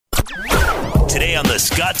Today on The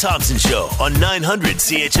Scott Thompson Show on 900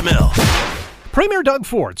 CHML. Premier Doug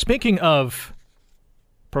Ford, speaking of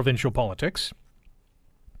provincial politics,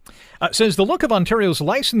 says the look of Ontario's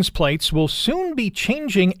license plates will soon be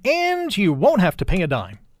changing and you won't have to pay a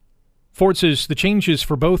dime. Ford says the changes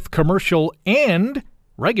for both commercial and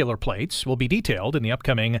regular plates will be detailed in the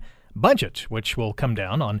upcoming budget, which will come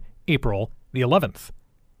down on April the 11th.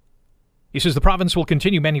 He says the province will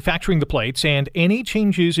continue manufacturing the plates and any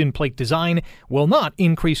changes in plate design will not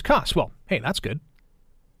increase costs. Well, hey, that's good.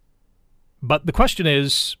 But the question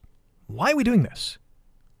is, why are we doing this?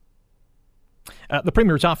 The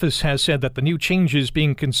Premier's office has said that the new changes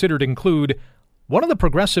being considered include one of the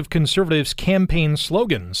Progressive Conservatives' campaign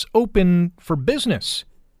slogans, open for business,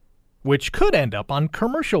 which could end up on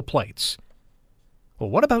commercial plates. Well,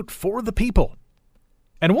 what about for the people?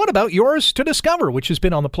 And what about yours to discover, which has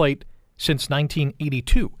been on the plate since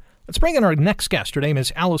 1982? Let's bring in our next guest. Her name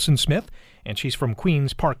is Allison Smith, and she's from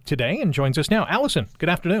Queen's Park today and joins us now. Allison, good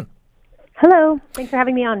afternoon. Hello. Thanks for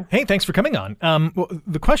having me on. Hey, thanks for coming on. Well,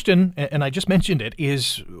 the question, and I just mentioned it,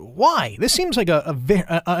 is why? This seems like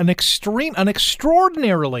an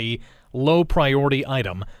extraordinarily low priority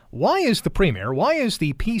item. Why is the Premier, why is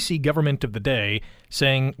the PC government of the day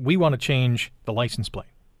saying we want to change the license plate?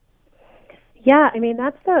 Yeah, I mean,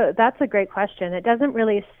 that's a great question. It doesn't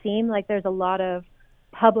really seem like there's a lot of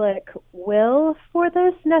public will for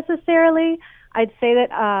this necessarily. I'd say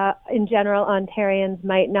that in general, Ontarians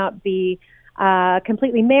might not be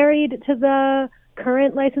completely married to the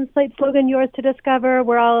current license plate slogan, yours to discover.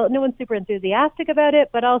 No one's super enthusiastic about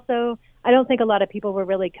it, but also I don't think a lot of people were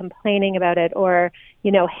really complaining about it or,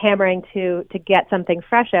 hammering to get something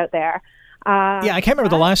fresh out there. Yeah, I can't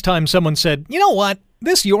remember the last time someone said, you know what,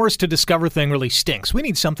 this yours to discover thing really stinks. We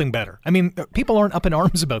need something better. I mean, people aren't up in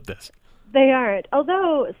arms about this. They aren't,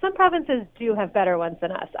 although some provinces do have better ones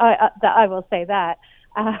than us. I will say that.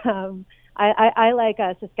 I like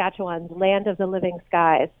Saskatchewan's Land of the Living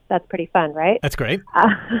Skies. That's pretty fun, right? That's great.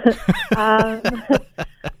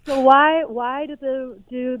 So why do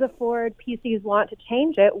the Ford PCs want to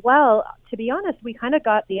change it? Well, to be honest, we kind of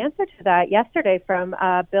got the answer to that yesterday from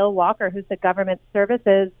Bill Walker, who's the Government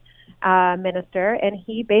Services Minister, and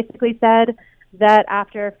he basically said that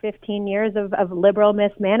after 15 years of Liberal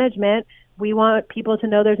mismanagement, we want people to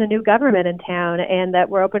know there's a new government in town and that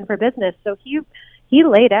we're open for business. So he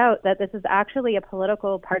laid out that this is actually a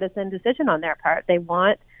political partisan decision on their part. They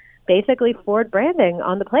want basically Ford branding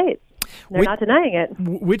on the plates. They're not denying it.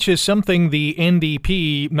 Which is something the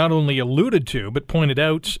NDP not only alluded to, but pointed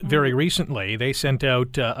out very recently. They sent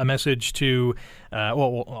out a message to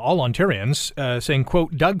all Ontarians saying,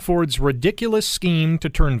 quote, Doug Ford's ridiculous scheme to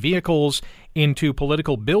turn vehicles into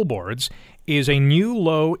political billboards is a new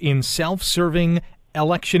low in self-serving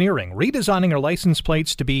electioneering. Redesigning our license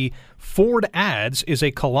plates to be Ford ads is a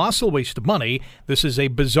colossal waste of money. This is a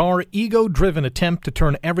bizarre, ego-driven attempt to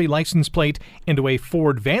turn every license plate into a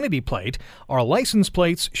Ford vanity plate. Our license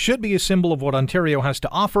plates should be a symbol of what Ontario has to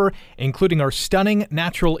offer, including our stunning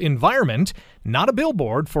natural environment, not a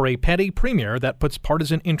billboard for a petty premier that puts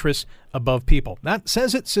partisan interests above people. That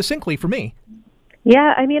says it succinctly for me.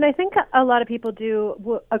 Yeah, I mean, I think a lot of people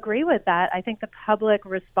do agree with that. I think the public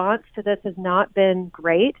response to this has not been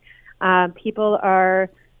great. People are,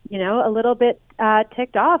 a little bit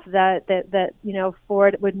ticked off that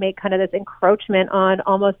Ford would make kind of this encroachment on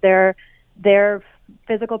almost their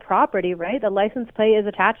physical property, right? The license plate is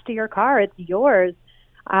attached to your car; it's yours.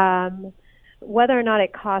 Whether or not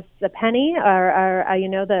it costs a penny, or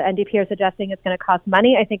the NDP are suggesting it's going to cost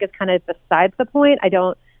money, I think is kind of besides the point.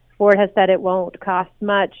 Ford has said it won't cost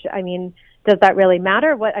much. I mean, does that really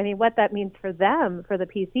matter? What that means for them, for the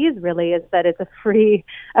PCs, really, is that it's a free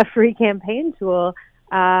campaign tool.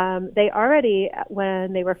 They already,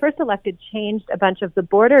 when they were first elected, changed a bunch of the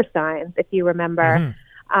border signs, if you remember,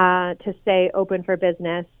 to say "open for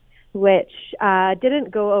business," which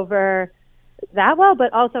didn't go over that well,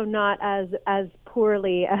 but also not as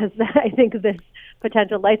poorly as I think this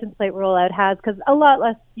potential license plate rollout has, because a lot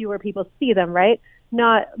fewer people see them, right?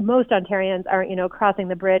 Not most Ontarians aren't, crossing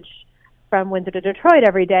the bridge from Windsor to Detroit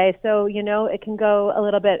every day. So, it can go a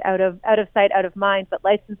little bit out of sight, out of mind, but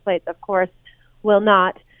license plates, of course, will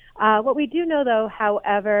not. What we do know, though,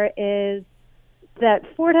 however, is that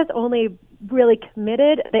Ford has only really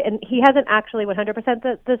committed, and he hasn't actually 100%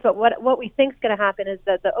 this, but what we think is going to happen is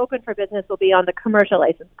that the open for business will be on the commercial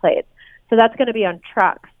license plates. So that's going to be on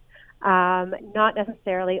trucks. Not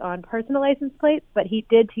necessarily on personal license plates, but he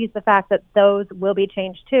did tease the fact that those will be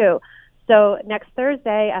changed too. So next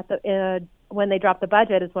Thursday when they drop the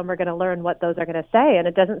budget is when we're going to learn what those are going to say. And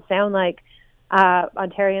it doesn't sound like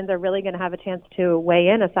Ontarians are really going to have a chance to weigh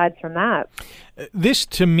in aside from that. This,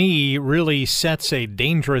 to me, really sets a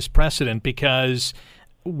dangerous precedent because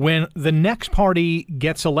when the next party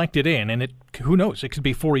gets elected in, and who knows, it could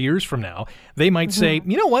be 4 years from now, they might say,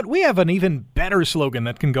 you know what, we have an even better slogan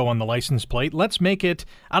that can go on the license plate. Let's make it,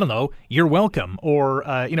 I don't know, you're welcome, or,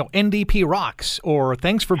 NDP rocks, or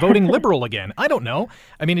thanks for voting Liberal again. I don't know.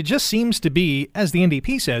 I mean, it just seems to be, as the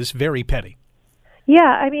NDP says, very petty. Yeah,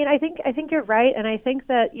 I mean, I think you're right, and I think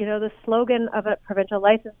that, the slogan of a provincial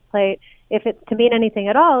license plate, if it's to mean anything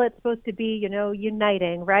at all, it's supposed to be,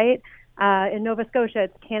 uniting, right? In Nova Scotia,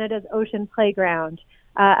 it's Canada's ocean playground.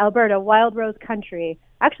 Alberta, Wild Rose Country.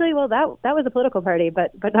 Actually, well, that was a political party,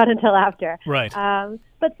 but not until after. Right.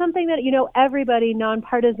 But something that, everybody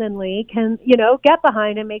nonpartisanly can, get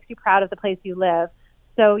behind and makes you proud of the place you live.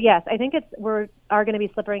 So, yes, I think we are going to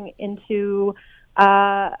be slipping into,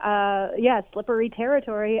 slippery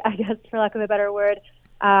territory, I guess, for lack of a better word.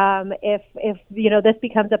 If this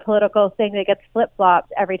becomes a political thing that gets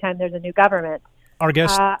flip-flopped every time there's a new government. Our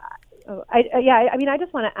guest... I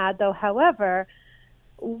just want to add, though, however,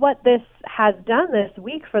 what this has done this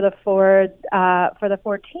week for the Ford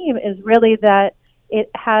team is really that it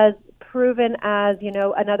has proven as,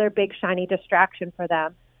 another big shiny distraction for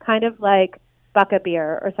them, kind of like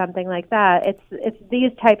Buck-A-Beer or something like that. It's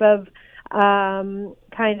these type of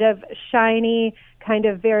kind of shiny, kind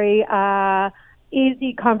of very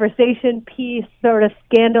easy conversation piece, sort of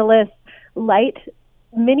scandalous, light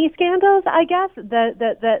mini scandals, I guess,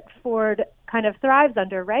 that Ford kind of thrives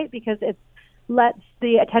under, right? Because it lets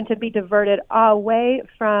the attention be diverted away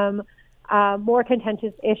from more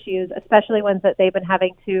contentious issues, especially ones that they've been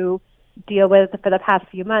having to deal with for the past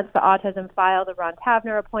few months, the autism file, the Ron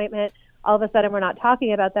Tavener appointment. All of a sudden, we're not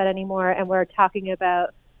talking about that anymore, and we're talking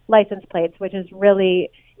about license plates, which is really,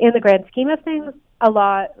 in the grand scheme of things, a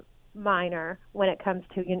lot minor when it comes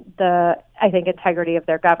to the, I think, integrity of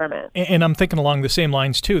their government. And I'm thinking along the same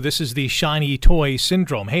lines, too. This is the shiny toy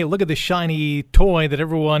syndrome. Hey, look at the shiny toy that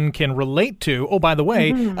everyone can relate to. Oh, by the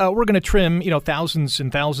way, we're going to trim, thousands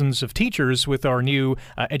and thousands of teachers with our new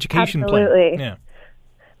education plan. Absolutely. Yeah.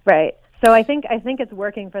 Right. So I think it's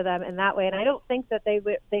working for them in that way, and I don't think that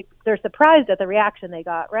they're surprised at the reaction they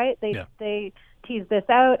got. Right? They teased this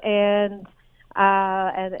out, and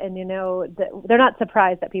they're not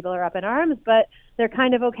surprised that people are up in arms, but they're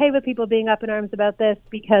kind of okay with people being up in arms about this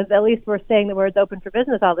because at least we're saying the words open for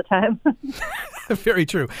business all the time. Very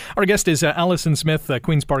true. Our guest is Allison Smith,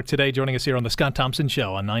 Queen's Park Today, joining us here on the Scott Thompson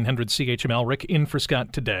Show on 900 CHML. Rick in for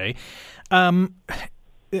Scott today.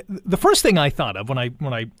 The first thing I thought of when I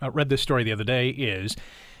read this story the other day is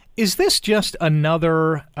this just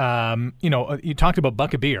another, you talked about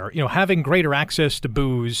Buck-A-Beer, having greater access to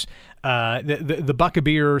booze, the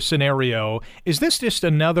Buck-A-Beer scenario. Is this just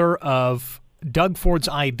another of Doug Ford's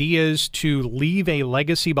ideas to leave a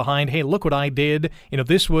legacy behind? Hey, look what I did.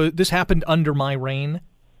 This happened under my reign.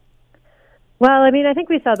 Well, I mean, I think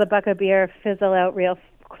we saw the Buck-A-Beer fizzle out real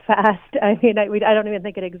fast. I mean, I don't even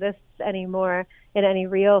think it exists anymore in any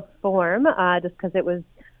real form, just because it was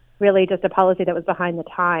really just a policy that was behind the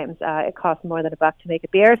times. It cost more than $1 to make a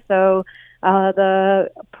beer, so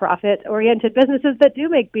the profit-oriented businesses that do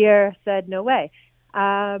make beer said no way.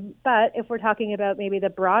 But if we're talking about maybe the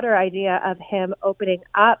broader idea of him opening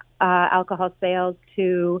up alcohol sales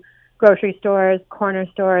to grocery stores, corner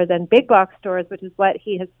stores, and big box stores, which is what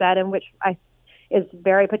he has said, and which is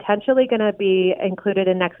very potentially going to be included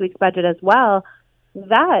in next week's budget as well,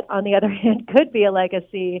 that, on the other hand, could be a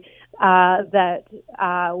legacy that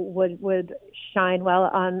would shine well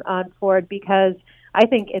on Ford, because I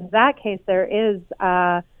think in that case there is,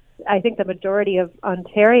 I think the majority of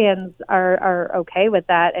Ontarians are okay with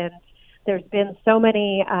that, and there's been so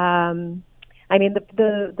many. The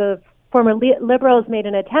former Liberals made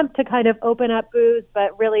an attempt to kind of open up booze,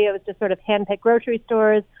 but really it was just sort of hand-picked grocery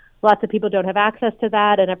stores. Lots of people don't have access to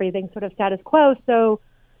that, and everything's sort of status quo. So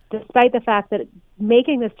despite the fact that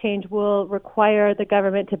making this change will require the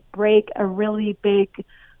government to break a really big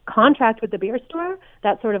contract with the beer store,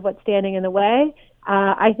 that's sort of what's standing in the way.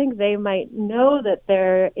 I think they might know that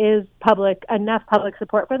there is enough public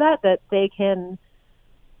support for that they can.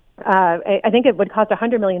 I think it would cost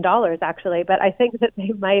 $100 million actually, but I think that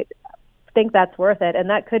they might think that's worth it, and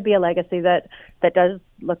that could be a legacy that that does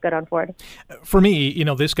look good on Ford. For me,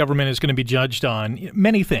 this government is going to be judged on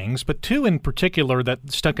many things, but two in particular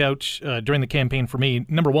that stuck out during the campaign for me.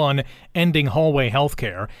 Number one, ending hallway health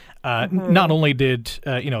care. Not only did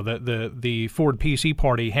the Ford PC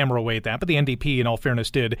party hammer away at that, but the NDP, in all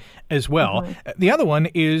fairness, did as well. The other one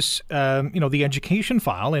is the education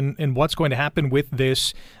file and what's going to happen with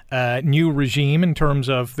this new regime in terms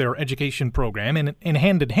of their education program, and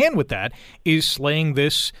hand in hand with that is slaying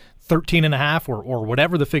this 13.5 or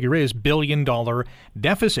whatever the figure is $1 billion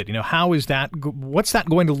deficit. How is that? What's that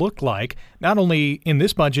going to look like? Not only in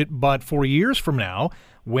this budget, but 4 years from now,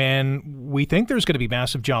 when we think there's going to be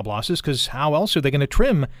massive job losses. Because how else are they going to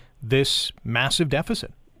trim this massive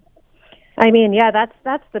deficit? I mean, yeah,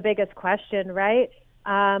 that's the biggest question, right?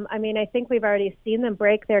 I think we've already seen them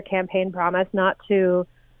break their campaign promise not to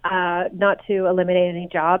eliminate any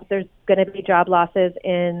jobs. There's going to be job losses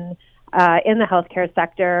in the healthcare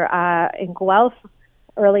sector. In Guelph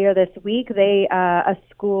earlier this week, a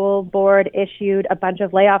school board issued a bunch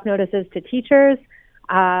of layoff notices to teachers.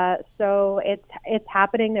 So it's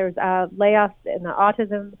happening. There's layoffs in the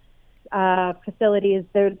autism facilities.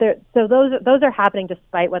 So those are happening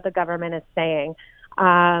despite what the government is saying.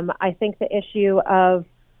 I think the issue of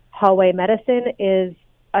hallway medicine is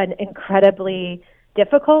an incredibly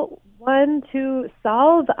difficult one to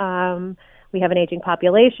solve. We have an aging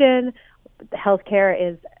population. Healthcare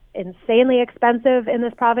is insanely expensive in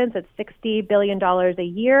this province. It's $60 billion a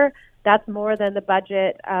year. That's more than the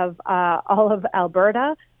budget of all of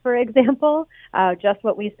Alberta, for example, just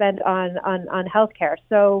what we spend on healthcare.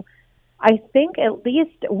 So I think at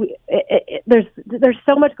least there's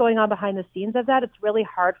so much going on behind the scenes of that. It's really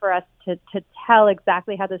hard for us to tell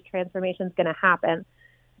exactly how this transformation is going to happen.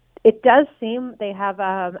 It does seem they have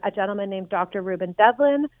a gentleman named Dr. Ruben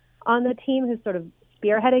Devlin on the team who's sort of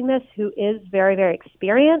spearheading this, who is very, very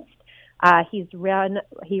experienced. He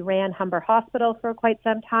ran Humber Hospital for quite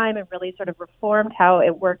some time and really sort of reformed how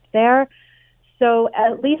it worked there. So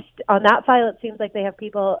at least on that file, it seems like they have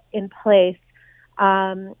people in place.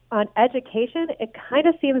 On education, it kind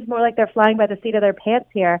of seems more like they're flying by the seat of their pants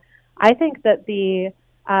here. I think that the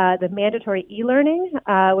mandatory e-learning,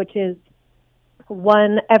 which is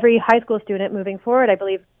every high school student moving forward, I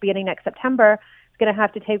believe beginning next September, is going to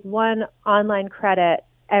have to take one online credit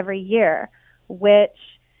every year, which,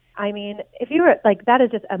 I mean, if you were that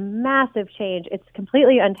is just a massive change. It's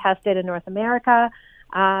completely untested in North America.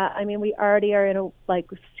 We already are in a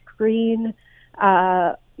screen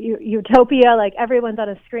utopia, everyone's on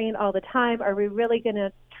a screen all the time. Are we really going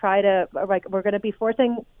to try to, we're going to be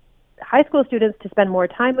forcing high school students to spend more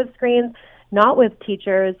time with screens, not with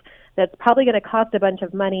teachers? That's probably going to cost a bunch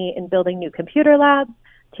of money in building new computer labs.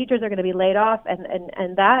 Teachers are going to be laid off,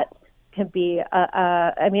 and that can be,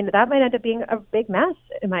 that might end up being a big mess,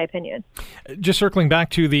 in my opinion. Just circling back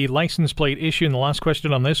to the license plate issue, and the last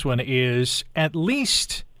question on this one is at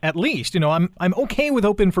least, I'm okay with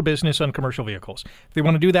open for business on commercial vehicles. If they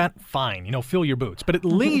want to do that, fine, fill your boots. But at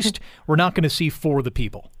least we're not going to see for the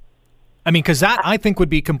people. Because that, I think, would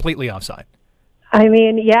be completely offside.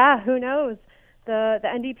 Who knows? The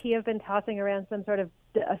NDP have been tossing around some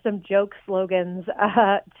joke slogans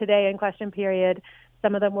today in question period.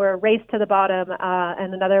 Some of them were race to the bottom,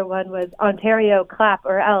 and another one was Ontario clap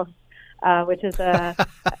or else, which is a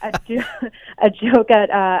joke at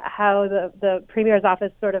how the Premier's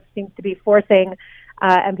office sort of seems to be forcing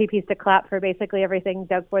MPPs to clap for basically everything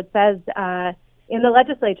Doug Ford says in the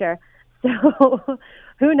legislature. So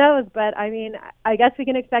who knows? But I guess we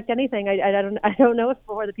can expect anything. I don't know if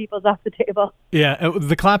For the People's off the table. Yeah,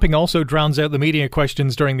 the clapping also drowns out the media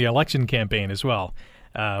questions during the election campaign as well.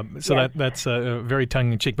 Yes. That's very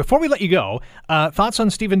tongue-in-cheek. Before we let you go, thoughts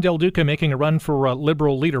on Stephen Del Duca making a run for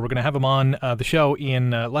Liberal leader? We're going to have him on the show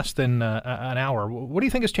in less than an hour. What do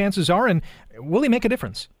you think his chances are, and will he make a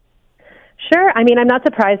difference? Sure. I'm not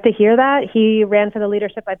surprised to hear that. He ran for the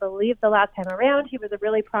leadership, I believe, the last time around. He was a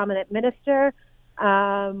really prominent minister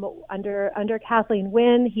under Kathleen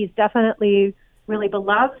Wynne. He's definitely really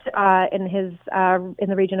beloved in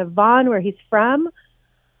the region of Vaughan, where he's from.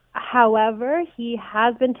 However, he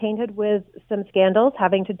has been tainted with some scandals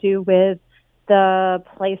having to do with the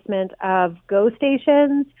placement of GO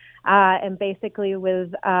stations and basically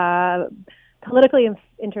with politically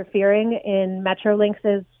interfering in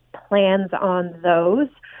Metrolinx's plans on those.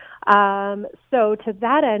 So to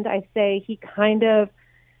that end, I say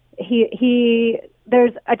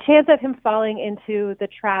there's a chance of him falling into the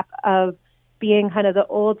trap of being kind of the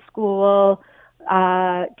old school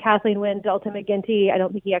Kathleen Wynne, Dalton McGuinty. I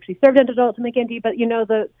don't think he actually served under Dalton McGuinty, but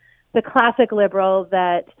the classic Liberal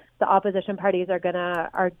that the opposition parties are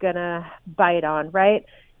gonna bite on, right?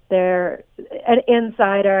 they're an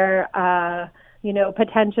insider,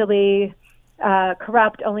 potentially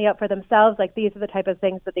corrupt, only out for themselves. Like, these are the type of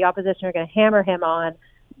things that the opposition are going to hammer him on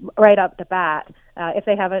right up the bat. If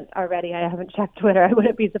they haven't already, I haven't checked Twitter. I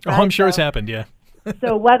wouldn't be surprised. Oh, I'm sure it's happened, yeah.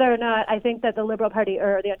 So whether or not, I think that the Liberal Party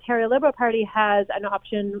or the Ontario Liberal Party has an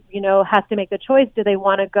option, has to make the choice. Do they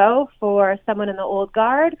want to go for someone in the old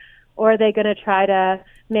guard, or are they going to try to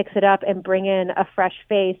mix it up and bring in a fresh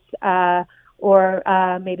face, or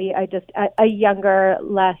maybe a younger,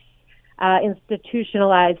 less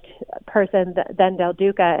institutionalized person than Del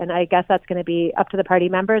Duca? And I guess that's going to be up to the party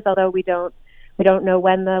members, although we don't know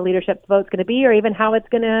when the leadership vote's going to be or even how it's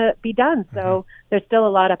going to be done. So there's still a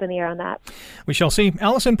lot up in the air on that. We shall see.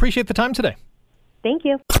 Allison, appreciate the time today. Thank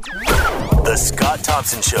you. The Scott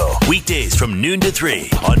Thompson Show, weekdays from noon to 3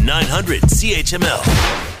 on 900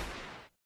 CHML.